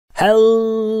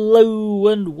Hello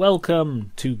and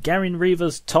welcome to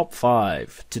Gar1onriva's Top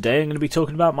 5. Today I'm going to be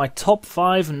talking about my top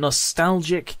 5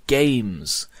 nostalgic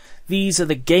games. These are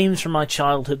the games from my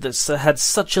childhood that had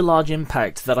such a large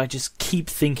impact that I just keep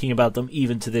thinking about them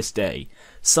even to this day.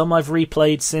 Some I've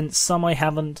replayed since, some I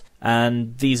haven't,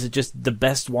 and these are just the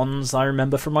best ones I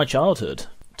remember from my childhood.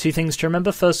 Two things to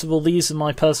remember. First of all, these are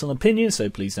my personal opinions,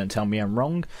 so please don't tell me I'm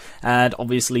wrong. And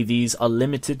obviously these are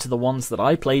limited to the ones that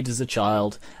I played as a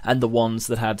child, and the ones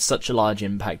that had such a large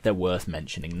impact they're worth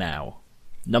mentioning now.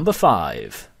 Number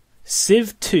 5.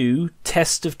 Civ 2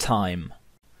 Test of Time.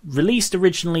 Released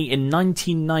originally in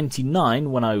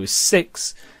 1999 when I was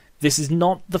 6, this is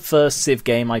not the first Civ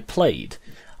game I played.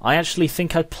 I actually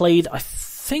think I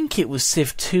think it was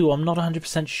Civ 2, I'm not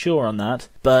 100% sure on that,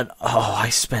 but I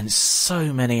spent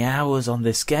so many hours on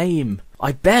this game.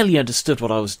 I barely understood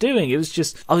what I was doing. I was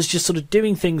just sort of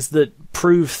doing things that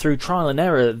proved through trial and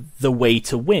error the way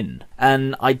to win.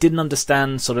 And I didn't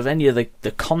understand sort of any of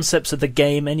the concepts of the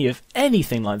game,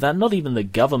 anything like that, not even the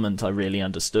government I really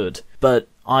understood. But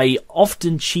I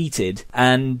often cheated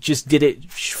and just did it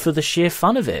for the sheer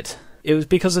fun of it. It was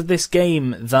because of this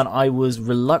game that I was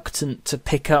reluctant to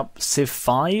pick up Civ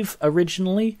 5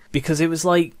 originally, because it was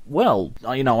like, well,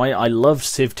 I loved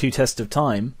Civ 2 Test of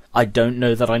Time. I don't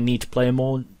know that I need to play a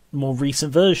more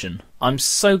recent version. I'm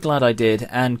so glad I did,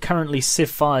 and currently Civ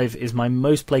 5 is my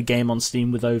most played game on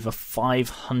Steam with over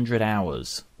 500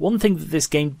 hours. One thing that this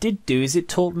game did do is it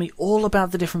taught me all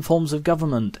about the different forms of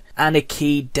government.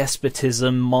 Anarchy,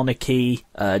 despotism, monarchy,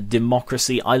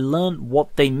 democracy. I learned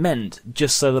what they meant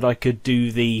just so that I could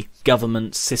do the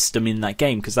government system in that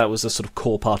game, because that was a sort of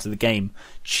core part of the game,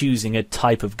 choosing a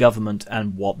type of government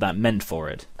and what that meant for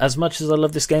it. As much as I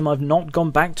love this game, I've not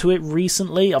gone back to it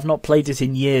recently. I've not played it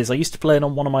in years. I used to play it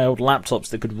on one of my old laptops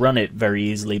that could run it very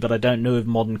easily, but I don't know if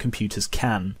modern computers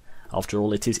can. After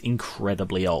all, it is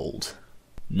incredibly old.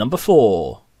 Number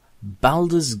 4.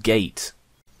 Baldur's Gate.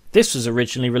 This was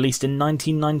originally released in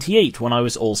 1998 when I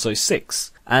was also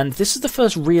 6, and this is the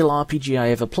first real RPG I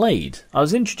ever played. I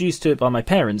was introduced to it by my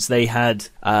parents. They had,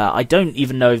 I don't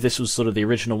even know if this was sort of the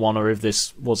original one or if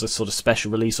this was a sort of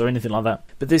special release or anything like that,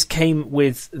 but this came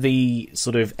with the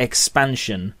sort of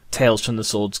expansion, Tales from the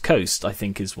Sword's Coast, I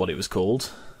think is what it was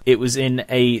called. It was in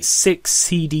a 6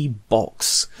 CD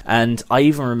box, and I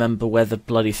even remember where the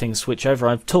bloody things switch over.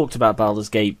 I've talked about Baldur's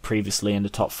Gate previously in the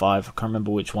top 5, I can't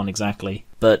remember which one exactly.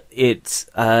 But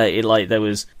there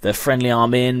was the Friendly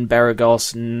Arm Inn,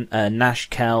 Beragos,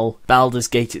 Nashkel. Baldur's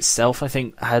Gate itself, I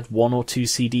think, had 1 or 2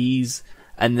 CDs,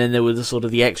 and then there were the sort of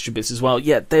the extra bits as well.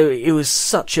 Yeah, it was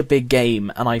such a big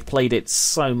game, and I played it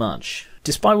so much.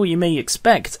 Despite what you may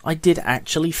expect, I did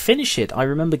actually finish it. I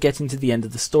remember getting to the end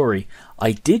of the story.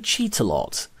 I did cheat a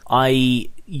lot.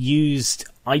 I used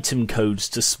item codes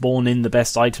to spawn in the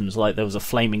best items, like there was a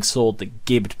flaming sword that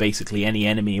gibbed basically any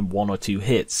enemy in 1 or 2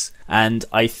 hits. And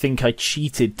I think I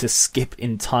cheated to skip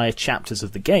entire chapters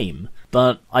of the game,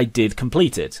 but I did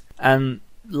complete it. And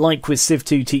like with Civ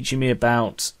 2 teaching me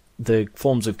about the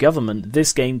forms of government,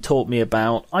 this game taught me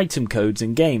about item codes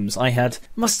in games. I had,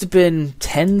 must have been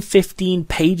 10-15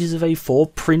 pages of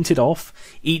A4 printed off,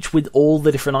 each with all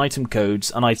the different item codes,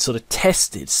 and I'd sort of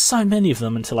tested so many of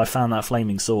them until I found that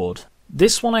flaming sword.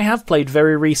 This one I have played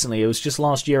very recently. It was just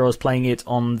last year I was playing it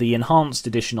on the Enhanced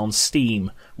Edition on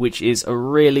Steam, which is a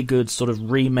really good sort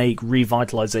of remake,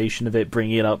 revitalization of it,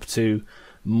 bringing it up to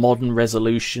modern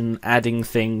resolution, adding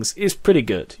things. It's pretty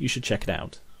good. You should check it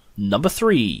out. Number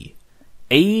 3.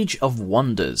 Age of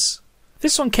Wonders.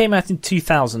 This one came out in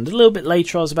 2000, a little bit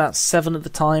later. I was about 7 at the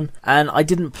time, and I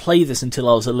didn't play this until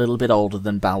I was a little bit older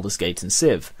than Baldur's Gate and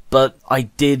Civ. But I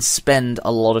did spend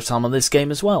a lot of time on this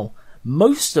game as well.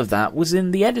 Most of that was in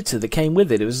the editor that came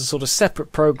with it. It was a sort of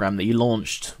separate program that you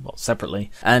launched, well, separately,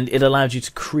 and it allowed you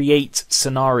to create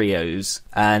scenarios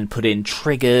and put in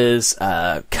triggers,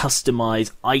 customize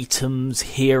items,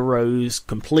 heroes,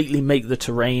 completely make the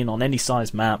terrain on any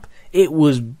size map. It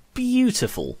was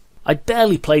beautiful. I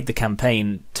barely played the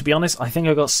campaign. To be honest, I think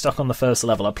I got stuck on the first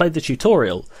level. I played the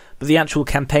tutorial, but the actual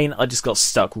campaign, I just got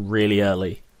stuck really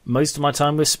early. Most of my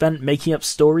time was spent making up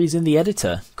stories in the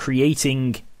editor,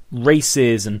 creating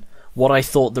races and what I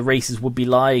thought the races would be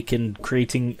like, and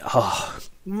creating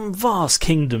vast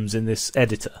kingdoms in this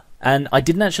editor. And I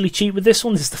didn't actually cheat with this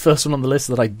one. This is the first one on the list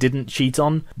that I didn't cheat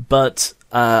on, but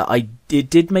it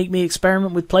did make me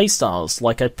experiment with playstyles.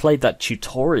 Like, I played that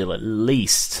tutorial at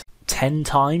least 10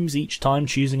 times, each time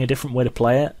choosing a different way to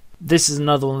play it. This is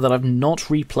another one that I've not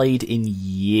replayed in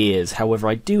years. However,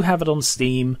 I do have it on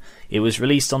Steam. It was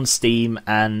released on Steam,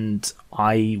 and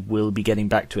I will be getting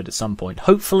back to it at some point.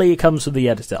 Hopefully it comes with the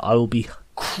editor. I will be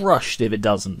crushed if it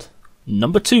doesn't.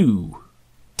 Number 2.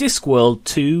 Discworld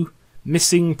 2,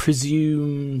 Missing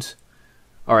Presumed...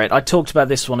 Alright, I talked about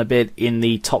this one a bit in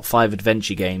the top 5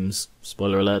 adventure games.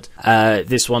 Spoiler alert.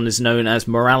 This one is known as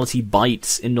Morality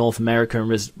Bites in North America and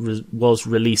was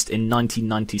released in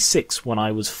 1996 when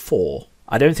I was 4.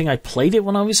 I don't think I played it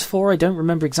when I was 4. I don't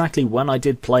remember exactly when I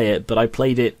did play it, but I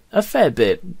played it a fair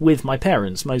bit with my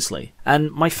parents mostly.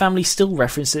 And my family still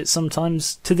reference it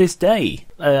sometimes to this day.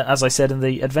 As I said in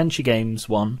the adventure games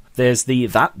one, there's the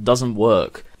 "that doesn't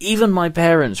work." Even my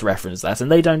parents reference that,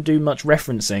 and they don't do much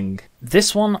referencing.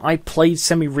 This one I played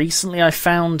semi-recently. I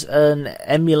found an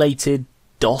emulated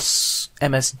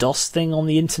MS-DOS thing on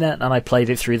the internet, and I played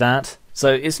it through that.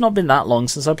 So it's not been that long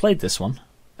since I played this one.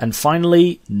 And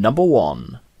finally, number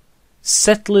 1.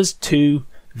 Settlers 2,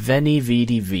 Veni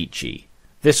Vidi Vici.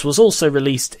 This was also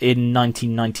released in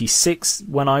 1996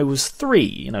 when I was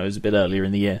 3, it was a bit earlier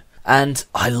in the year. And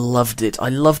I loved it. I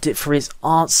loved it for its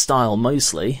art style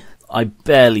mostly. I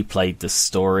barely played the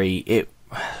story.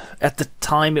 At the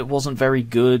time, it wasn't very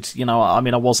good.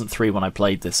 I wasn't 3 when I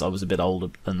played this. I was a bit older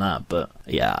than that. But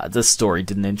yeah, the story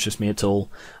didn't interest me at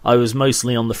all. I was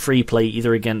mostly on the free play,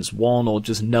 either against one or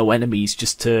just no enemies,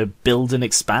 just to build and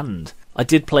expand. I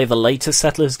did play the later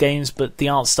Settlers games, but the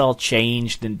art style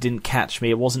changed and didn't catch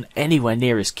me. It wasn't anywhere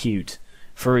near as cute.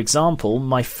 For example,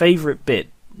 my favourite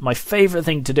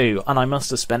thing to do, and I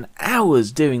must have spent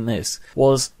hours doing this,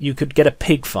 was you could get a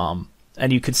pig farm.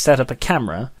 And you could set up a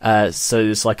camera, so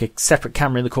there's like a separate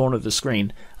camera in the corner of the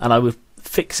screen, and I would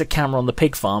fix a camera on the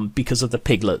pig farm because of the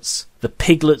piglets. The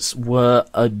piglets were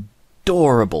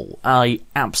adorable. I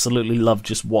absolutely loved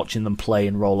just watching them play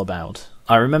and roll about.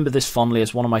 I remember this fondly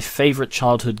as one of my favourite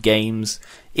childhood games.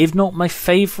 If not my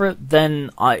favourite,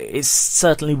 then it's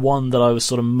certainly one that I was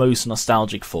sort of most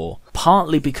nostalgic for.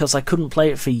 Partly because I couldn't play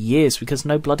it for years because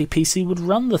no bloody PC would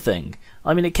run the thing.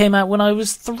 It came out when I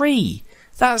was 3.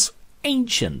 That's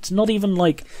ancient. Not even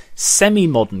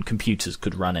semi-modern computers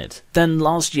could run it. Then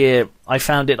last year I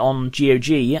found it on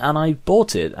GOG and I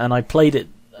bought it and I played it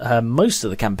most of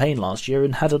the campaign last year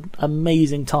and had an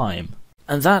amazing time.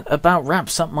 And that about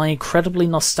wraps up my incredibly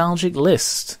nostalgic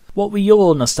list. What were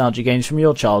your nostalgic games from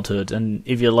your childhood? And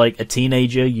if you're a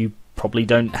teenager, you probably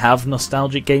don't have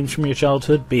nostalgic games from your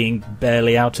childhood, being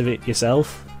barely out of it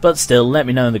yourself. But still, let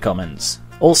me know in the comments.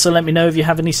 Also, let me know if you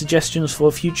have any suggestions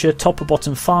for future top or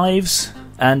bottom 5s.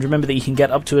 And remember that you can get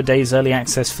up to a day's early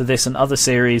access for this and other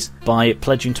series by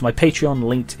pledging to my Patreon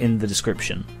linked in the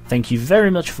description. Thank you very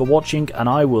much for watching, and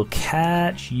I will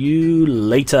catch you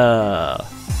later.